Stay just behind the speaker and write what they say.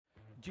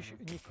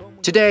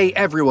Today,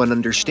 everyone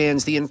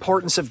understands the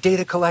importance of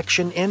data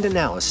collection and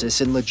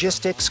analysis in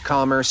logistics,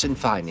 commerce, and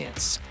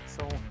finance.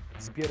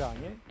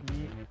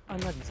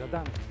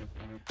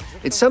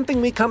 It's something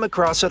we come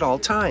across at all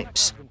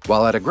times,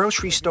 while at a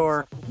grocery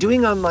store,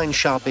 doing online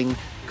shopping,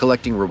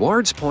 collecting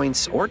rewards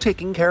points, or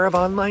taking care of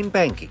online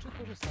banking.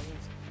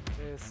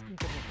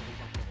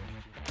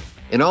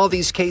 In all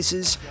these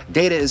cases,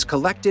 data is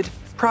collected,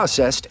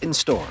 processed, and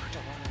stored.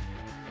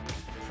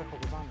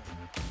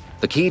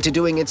 The key to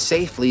doing it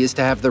safely is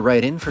to have the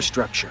right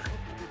infrastructure.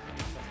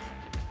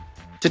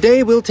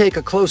 Today, we'll take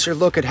a closer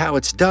look at how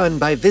it's done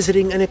by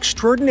visiting an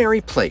extraordinary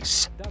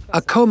place,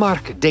 a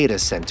Comarch Data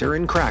Center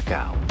in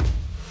Krakow.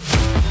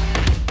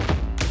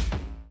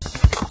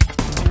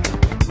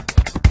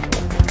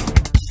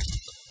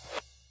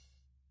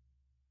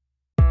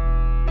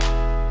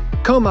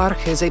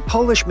 Comarch is a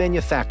Polish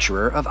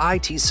manufacturer of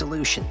IT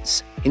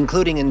solutions,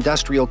 including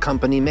industrial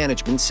company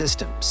management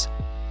systems.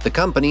 The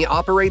company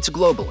operates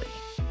globally.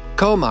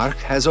 Comarch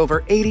has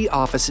over 80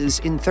 offices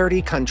in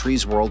 30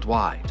 countries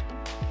worldwide.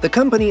 The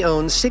company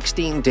owns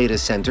 16 data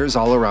centers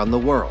all around the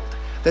world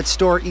that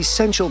store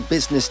essential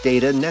business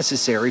data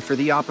necessary for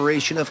the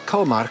operation of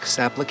Comarch's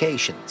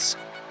applications.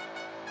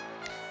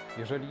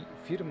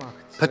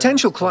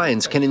 Potential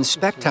clients can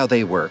inspect how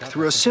they work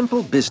through a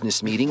simple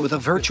business meeting with a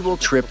virtual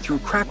trip through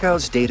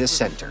Krakow's data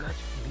center.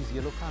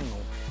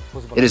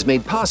 It is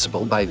made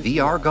possible by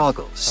VR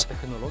goggles.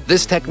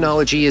 This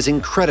technology is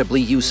incredibly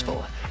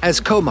useful,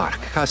 as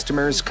Comarch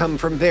customers come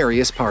from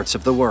various parts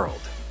of the world.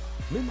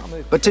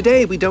 But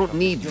today we don't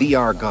need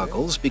VR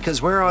goggles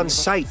because we're on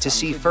site to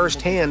see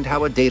firsthand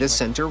how a data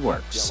center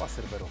works.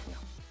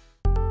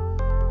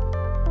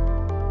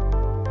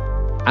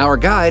 Our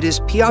guide is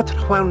Piotr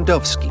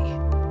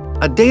Chłandowski,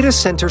 a data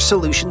center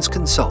solutions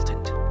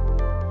consultant.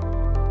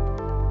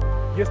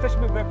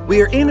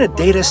 We are in a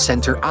data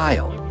center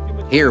aisle.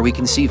 Here we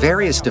can see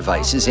various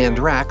devices and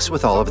racks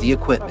with all of the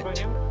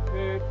equipment.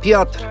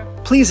 Piotr,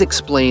 please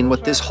explain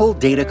what this whole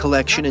data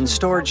collection and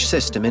storage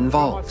system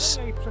involves.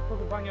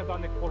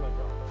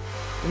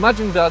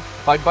 Imagine that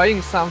by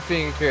buying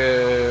something on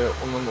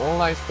an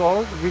online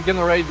store, we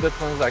generate the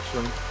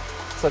transaction.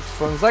 Such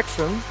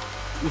transaction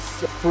is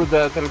through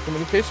the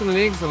telecommunication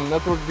links and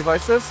network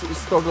devices is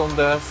stored on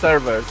the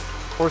servers.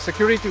 For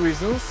security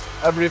reasons,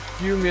 every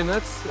few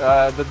minutes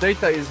the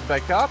data is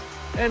backed up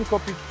and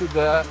copied to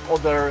the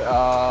other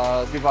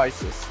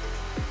devices.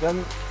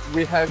 Then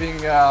we're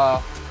having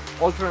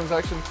all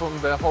transactions from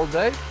the whole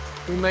day.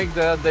 We make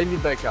the daily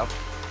backup.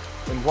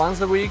 And once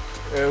a week,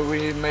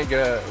 we make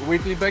a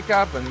weekly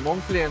backup and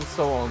monthly and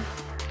so on.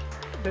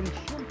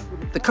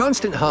 The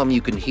constant hum you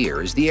can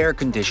hear is the air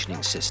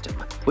conditioning system,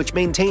 which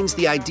maintains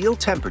the ideal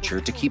temperature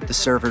to keep the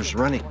servers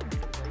running.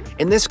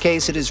 In this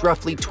case, it is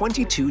roughly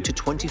 22 to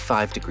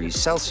 25 degrees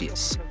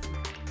Celsius.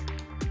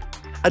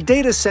 A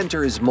data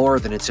center is more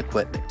than its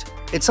equipment.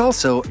 It's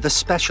also the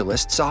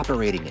specialists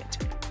operating it.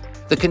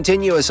 The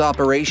continuous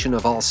operation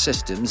of all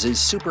systems is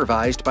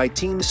supervised by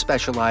teams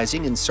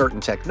specializing in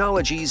certain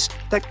technologies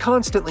that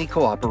constantly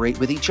cooperate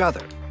with each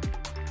other.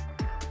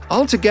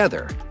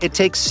 Altogether, it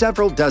takes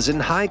several dozen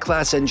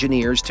high-class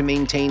engineers to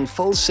maintain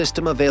full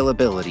system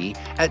availability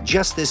at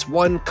just this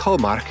one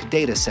Comarch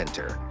data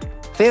center.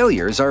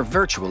 Failures are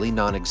virtually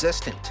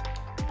non-existent.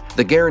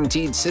 The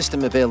guaranteed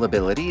system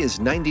availability is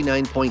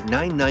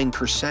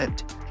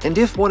 99.99%, and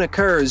if one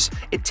occurs,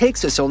 it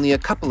takes us only a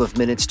couple of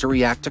minutes to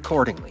react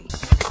accordingly.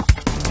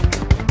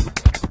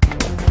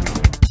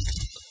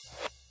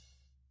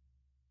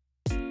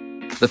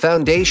 The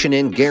foundation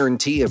and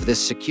guarantee of this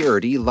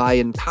security lie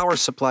in power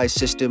supply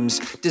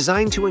systems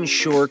designed to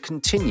ensure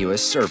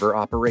continuous server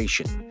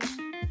operation.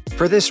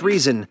 For this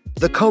reason,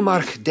 the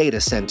Comarch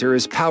data center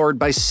is powered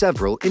by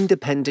several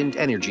independent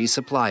energy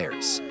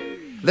suppliers.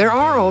 There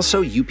are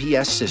also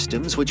UPS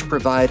systems which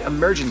provide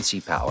emergency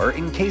power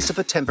in case of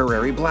a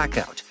temporary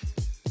blackout,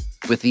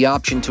 with the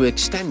option to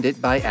extend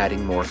it by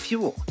adding more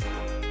fuel.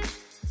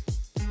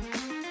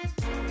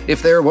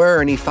 If there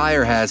were any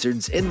fire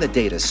hazards in the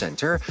data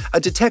center, a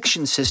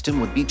detection system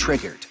would be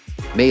triggered,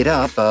 made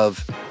up of,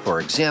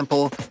 for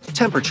example,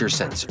 temperature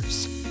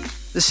sensors.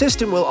 The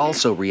system will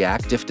also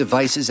react if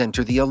devices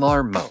enter the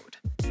alarm mode.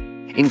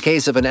 In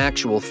case of an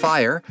actual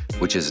fire,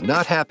 which has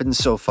not happened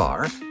so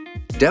far,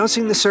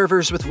 dousing the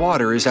servers with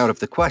water is out of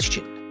the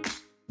question.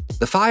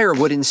 The fire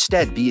would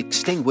instead be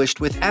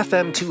extinguished with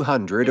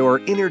FM200 or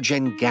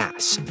Energen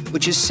gas,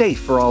 which is safe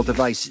for all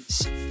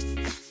devices.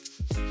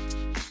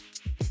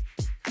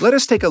 Let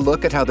us take a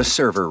look at how the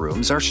server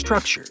rooms are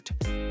structured.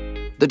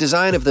 The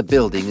design of the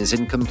building is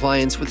in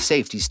compliance with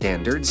safety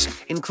standards,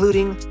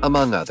 including,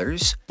 among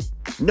others,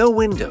 no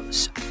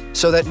windows,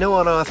 so that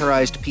no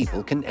unauthorized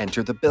people can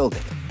enter the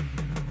building.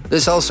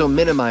 This also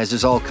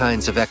minimizes all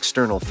kinds of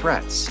external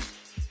threats.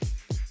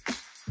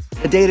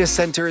 The data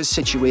center is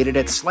situated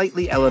at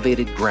slightly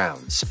elevated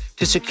grounds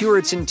to secure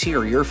its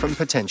interior from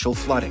potential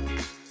flooding.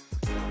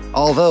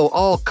 Although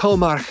all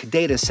Comarch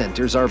data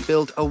centers are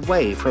built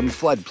away from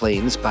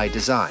floodplains by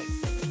design.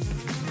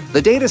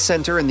 The data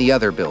center in the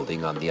other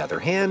building, on the other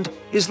hand,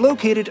 is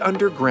located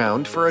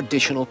underground for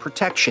additional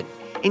protection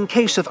in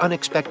case of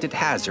unexpected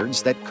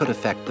hazards that could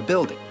affect the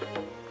building.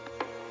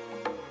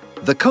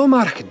 The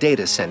Comarch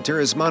Data Center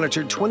is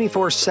monitored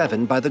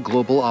 24/7 by the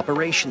Global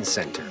Operations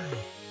Center,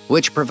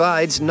 which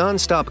provides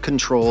non-stop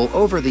control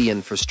over the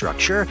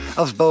infrastructure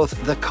of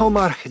both the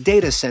Comarch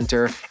Data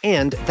Center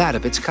and that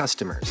of its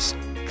customers.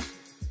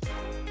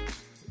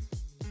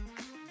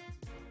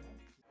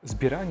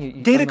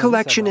 Data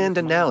collection and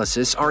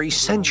analysis are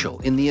essential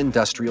in the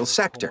industrial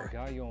sector.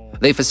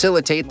 They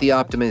facilitate the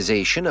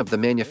optimization of the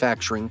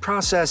manufacturing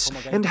process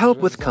and help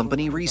with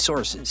company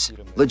resources,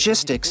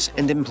 logistics,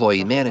 and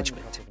employee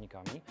management.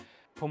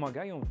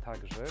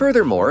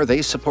 Furthermore,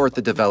 they support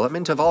the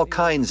development of all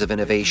kinds of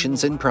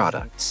innovations and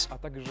products.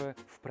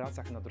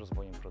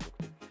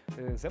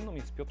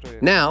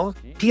 Now,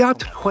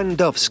 Piotr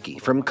Chłędowski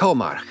from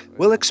Comarch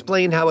will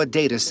explain how a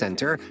data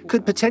center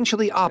could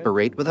potentially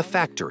operate with a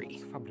factory.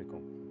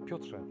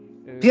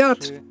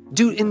 Piotr,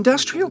 do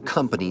industrial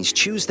companies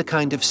choose the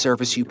kind of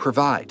service you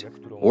provide,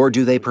 or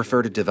do they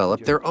prefer to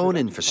develop their own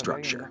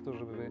infrastructure?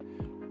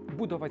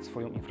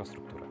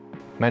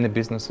 Many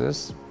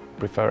businesses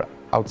prefer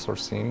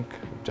outsourcing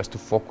just to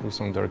focus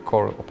on their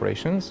core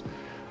operations.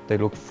 They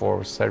look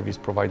for service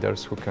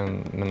providers who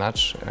can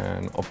manage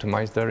and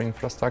optimize their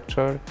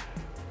infrastructure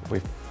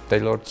with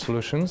tailored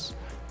solutions.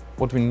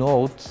 What we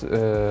note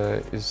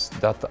is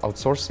that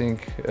outsourcing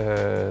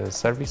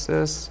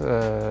services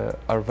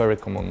are very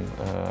common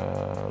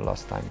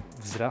last time.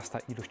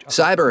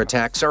 Cyber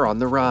attacks are on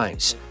the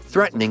rise,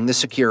 threatening the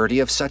security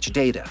of such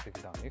data.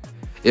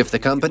 If the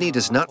company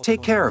does not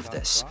take care of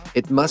this,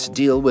 it must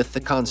deal with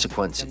the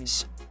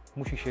consequences.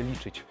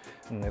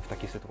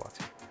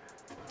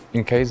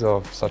 In case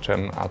of such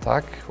an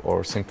attack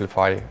or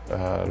simplify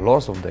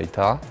loss of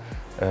data,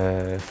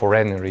 for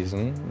any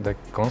reason, the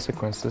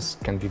consequences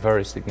can be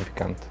very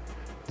significant.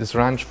 This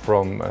range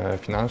from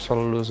financial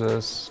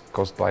losses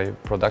caused by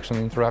production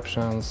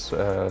interruptions,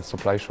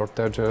 supply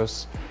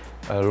shortages,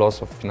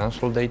 loss of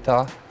financial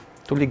data,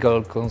 to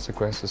legal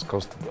consequences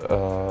caused,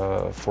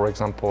 for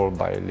example,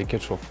 by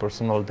leakage of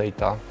personal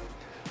data.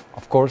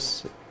 Of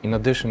course, in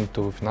addition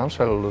to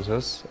financial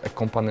losses, a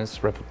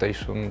company's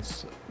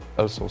reputations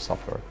also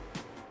suffer.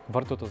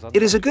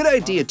 It is a good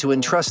idea to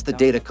entrust the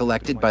data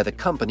collected by the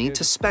company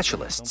to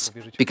specialists,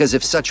 because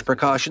if such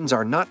precautions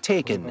are not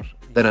taken,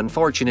 then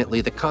unfortunately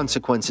the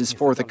consequences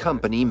for the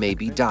company may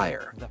be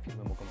dire.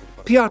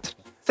 Piotr,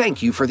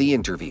 thank you for the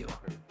interview.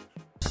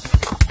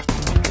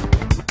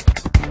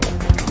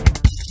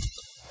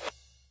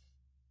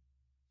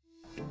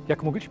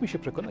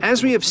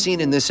 As we have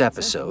seen in this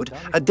episode,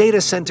 a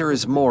data center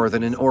is more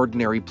than an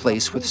ordinary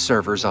place with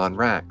servers on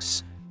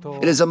racks.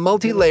 It is a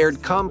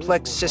multi-layered,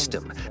 complex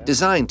system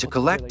designed to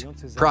collect,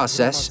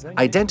 process,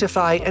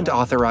 identify, and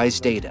authorize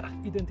data.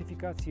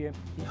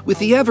 With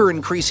the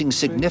ever-increasing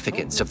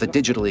significance of the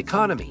digital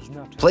economy,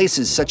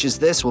 places such as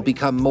this will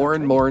become more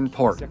and more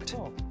important.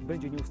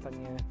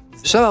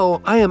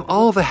 So, I am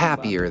all the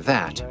happier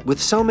that, with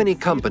so many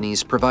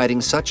companies providing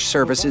such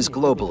services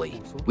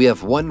globally, we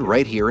have one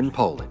right here in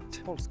Poland.